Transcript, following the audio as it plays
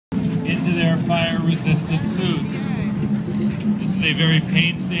into their fire-resistant suits. This is a very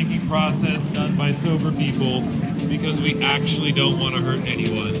painstaking process done by sober people because we actually don't want to hurt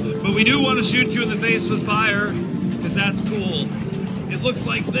anyone. But we do want to shoot you in the face with fire, because that's cool. It looks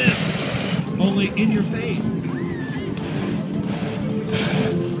like this, only in your face.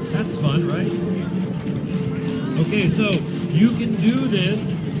 That's fun, right? Okay, so you can do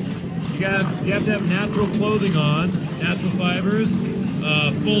this. You have to have natural clothing on, natural fibers,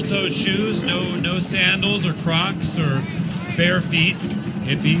 full-toed shoes, no sandals or Crocs or bare feet,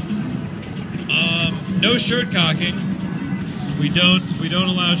 hippie. No shirt cocking. We don't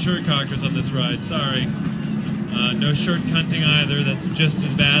allow shirt cockers on this ride. Sorry. No shirt cunting either. That's just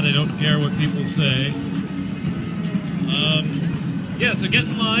as bad. I don't care what people say. Yeah, so get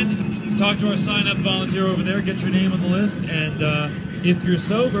in line. Talk to our sign-up volunteer over there. Get your name on the list. And if you're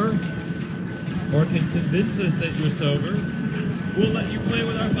sober, or can convince us that you're sober, we'll let you play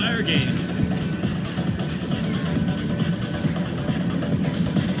with our fire game.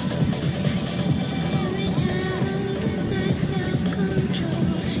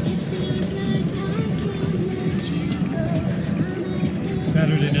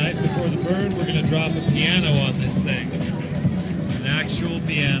 Saturday night before the burn, we're going to drop a piano on this thing. An actual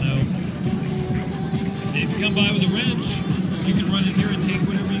piano. And if you come by with a wrench, you can run in here and take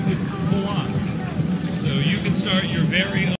whatever you can pull off. So you can start your very own